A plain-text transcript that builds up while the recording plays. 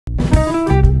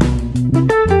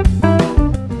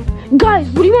Guys,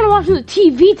 what do you want to watch on the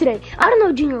TV today? I don't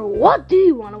know, Junior. What do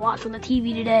you want to watch on the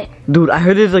TV today? Dude, I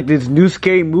heard there's like this new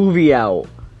scary movie out.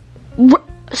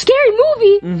 Scary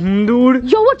movie? Mm-hmm, dude.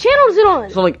 Yo, what channel is it on?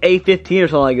 It's on like 8:15 or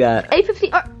something like that.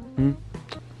 8:15?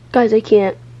 Guys, I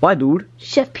can't. Why, dude?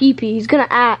 Chef Pee-Pee, he's gonna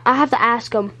ask. I have to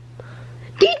ask him.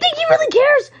 Do you think he really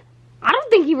cares? I don't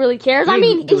think he really cares. I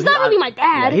mean, he's not really my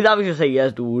dad. Yeah, he's obviously gonna say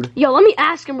yes, dude. Yo, let me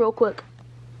ask him real quick.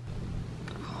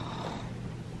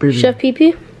 Baby. Chef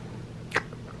Pee-Pee?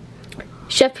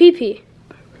 Chef Pee-Pee.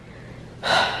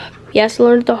 Yes,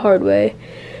 learned it the hard way.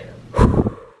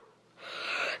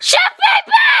 Chef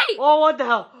Pee-Pee! Oh, what the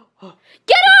hell?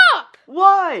 Get up!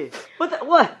 Why?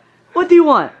 What? What do you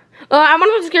want? I want to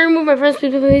watch a scary movie with my friends,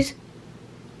 please.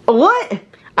 What?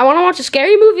 I want to watch a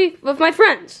scary movie with my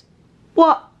friends.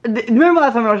 What? Remember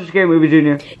last time I watched a scary movie,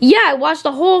 Junior? Yeah, I watched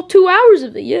the whole 2 hours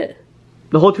of it, yeah.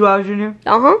 The whole 2 hours, Junior?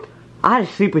 Uh-huh. I had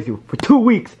to sleep with you for 2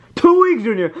 weeks. 2 weeks,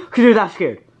 Junior, because you're that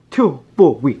scared. 2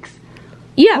 full weeks.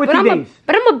 Yeah, but I'm a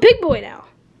big boy now.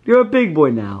 You're a big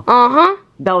boy now. Uh-huh.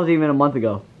 That was even a month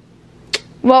ago.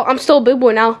 Well, I'm still a big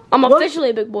boy now. I'm officially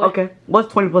a big boy. Okay. What's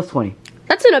 20 plus 20?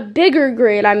 That's in a bigger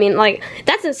grade. I mean, like,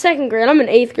 that's in 2nd grade. I'm in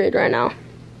 8th grade right now.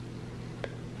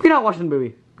 You're not watching the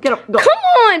movie. Get up. Go. Come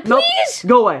on, please. Nope.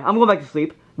 Go away. I'm going back to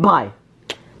sleep. Bye.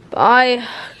 Bye.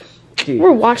 Jeez.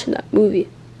 We're watching that movie.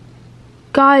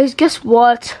 Guys, guess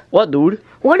what? What, dude?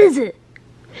 What is it?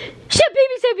 Chef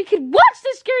Baby said we could watch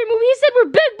this scary movie. He said we're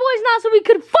big boys now, so we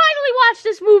could finally watch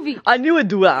this movie. I knew it'd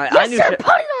do it. Yes, sir.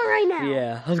 Put it on right now.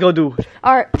 Yeah, let's go do it.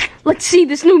 All right, let's see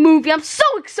this new movie. I'm so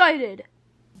excited.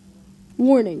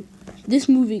 Warning, this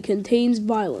movie contains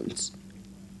violence.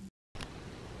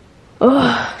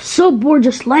 Ugh, so bored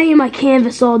just laying in my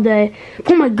canvas all day.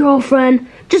 For my girlfriend,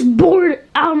 just bored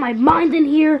out of my mind in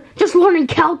here, just learning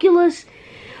calculus.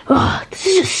 Ugh, this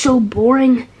is just so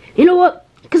boring. You know what?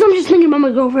 Because I'm just thinking about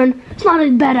my girlfriend, it's not a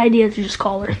bad idea to just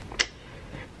call her.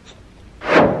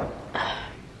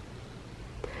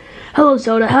 Hello,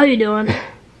 Soda. How you doing?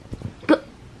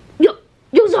 Yo,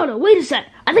 Soda, wait a sec.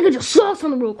 I think I just saw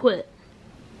something real quick.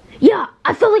 Yeah,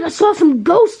 I felt like I saw some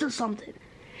ghost or something.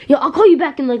 Yo, I'll call you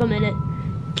back in like a minute.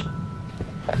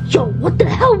 Yo, what the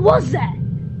hell was that?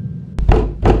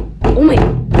 Oh my,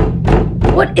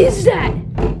 what is that?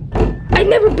 I've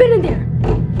never been in there.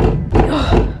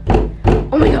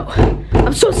 Oh my god,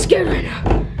 I'm so scared right now.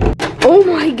 Oh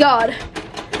my god.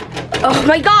 Oh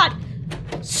my god.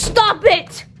 Stop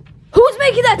it. Who's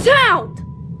making that sound?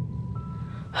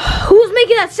 Who's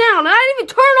making that sound? I didn't even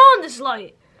turn on this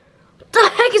light. What the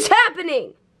heck is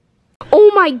happening?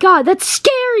 Oh my god, that's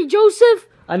scary, Joseph.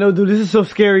 I know, dude, this is so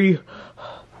scary.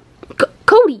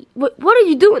 Cody, what are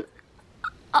you doing?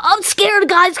 I'm scared,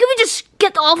 guys. Can we just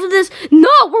get off of this? No,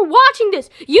 we're watching this.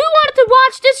 You wanted to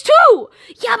watch this too.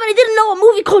 Yeah, but I didn't know a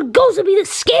movie called Ghost would be this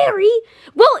scary.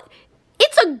 Well,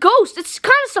 it's a ghost. It's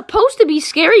kind of supposed to be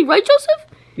scary, right, Joseph?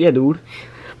 Yeah, dude.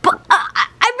 But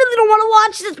I really don't want to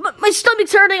watch this. But my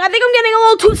stomach's hurting. I think I'm getting a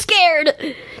little too scared.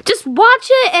 Just watch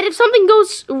it, and if something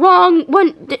goes wrong,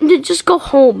 just go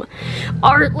home.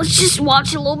 All right, let's just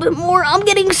watch it a little bit more. I'm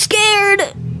getting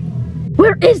scared.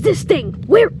 Where is this thing?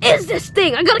 Where is this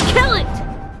thing? I gotta kill it.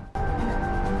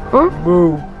 Huh?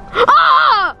 Boo.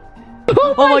 Ah!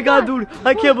 Oh my god, dude.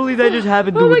 I can't believe that just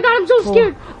happened, dude. Oh my god, I'm so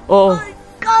scared. Oh.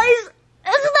 Guys, isn't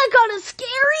that kind of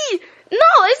scary?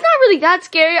 No, it's not really that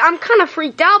scary. I'm kind of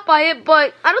freaked out by it,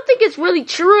 but I don't think it's really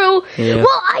true. Yeah.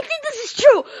 Well, I think this is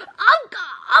true.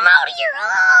 I'm out of here.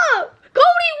 Ah!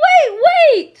 Cody,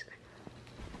 wait.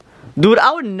 Dude,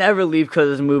 I would never leave because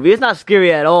of this movie. It's not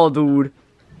scary at all, dude.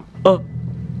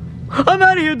 I'm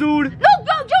out of here, dude. No,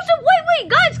 Joseph, wait,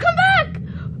 guys, come back.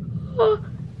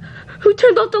 Who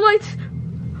turned off the lights?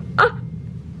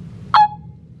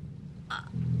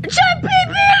 Chef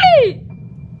Pee-Pee!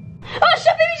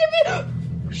 Chef Pee-Pee!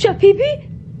 Chef Pee-Pee?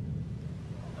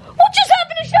 What just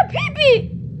happened to Chef Pee-Pee?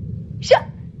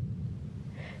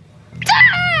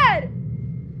 Dad!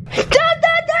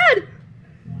 Dad!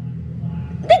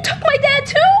 They took my dad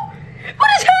too? What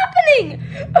is happening?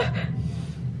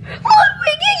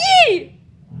 Ludwig,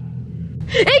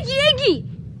 Iggy!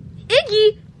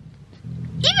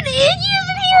 Even Iggy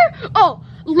isn't here? Oh,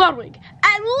 Ludwig.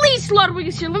 At least Ludwig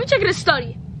is here. Let me check in his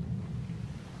study.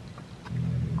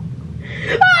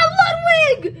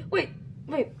 Ludwig! Wait,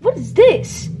 what is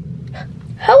this?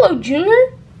 Hello,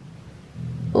 Junior.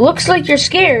 Looks like you're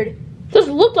scared.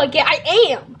 Doesn't look like it. I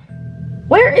am.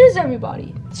 Where is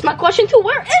everybody? That's my question too.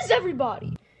 Where is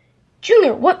everybody?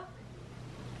 Junior, what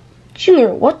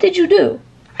did you do?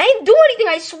 I didn't do anything,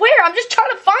 I swear. I'm just trying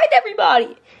to find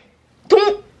everybody.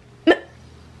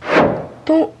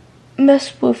 Don't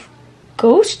mess with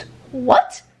Ghost?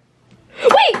 What?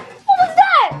 Wait, what was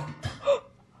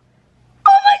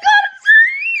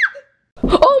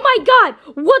god!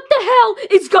 What the hell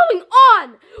is going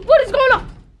on? What is going on?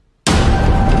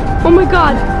 Oh my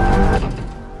god.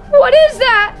 What is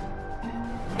that?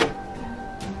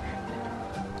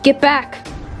 Get back.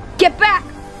 Get back.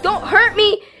 Don't hurt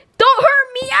me. Don't hurt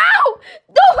me. Ow!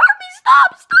 Don't hurt me.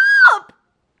 Stop. Stop.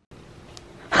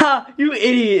 Ha! You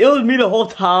idiot. It was me the whole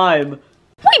time.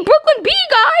 Wait, Brooklyn B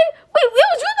guy? Wait, it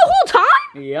was you the whole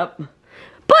time? Yep.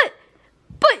 But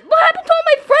what happened to all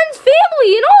my friends,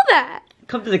 family, and all that?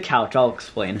 Come to the couch. I'll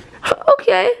explain.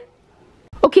 Okay.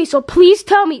 Okay, so please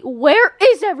tell me, where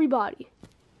is everybody?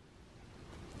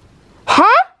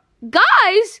 Huh?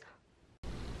 Guys?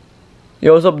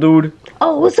 Yo, what's up, dude?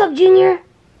 Oh, what's up, Junior?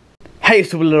 Hey,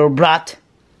 stupid little brat.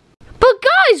 But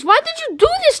guys, why did you do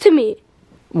this to me?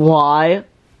 Why?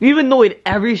 You even annoyed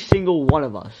every single one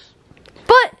of us.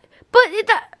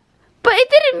 But it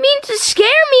didn't mean to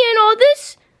scare me and all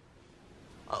this.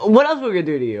 What else were we gonna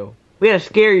do to you? We had to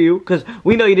scare you because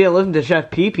we know you didn't listen to Chef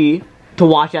Pee Pee to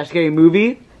watch that scary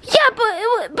movie. Yeah, but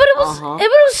it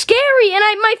was scary,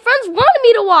 and my friends wanted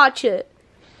me to watch it.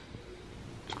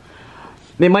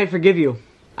 They might forgive you.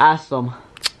 Ask them.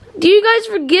 Do you guys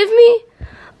forgive me?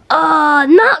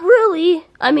 Not really.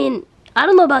 I mean, I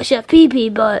don't know about Chef Pee Pee,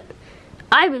 but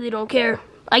I really don't care.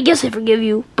 I guess I forgive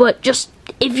you, but just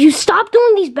if you stop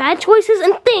doing these bad choices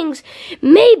and things,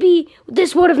 maybe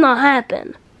this would have not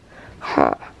happened.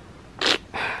 Huh.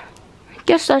 I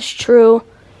guess that's true.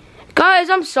 Guys,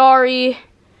 I'm sorry.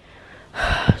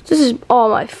 This is all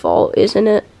my fault, isn't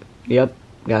it? Yep.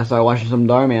 Gotta start watching some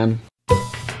Darman.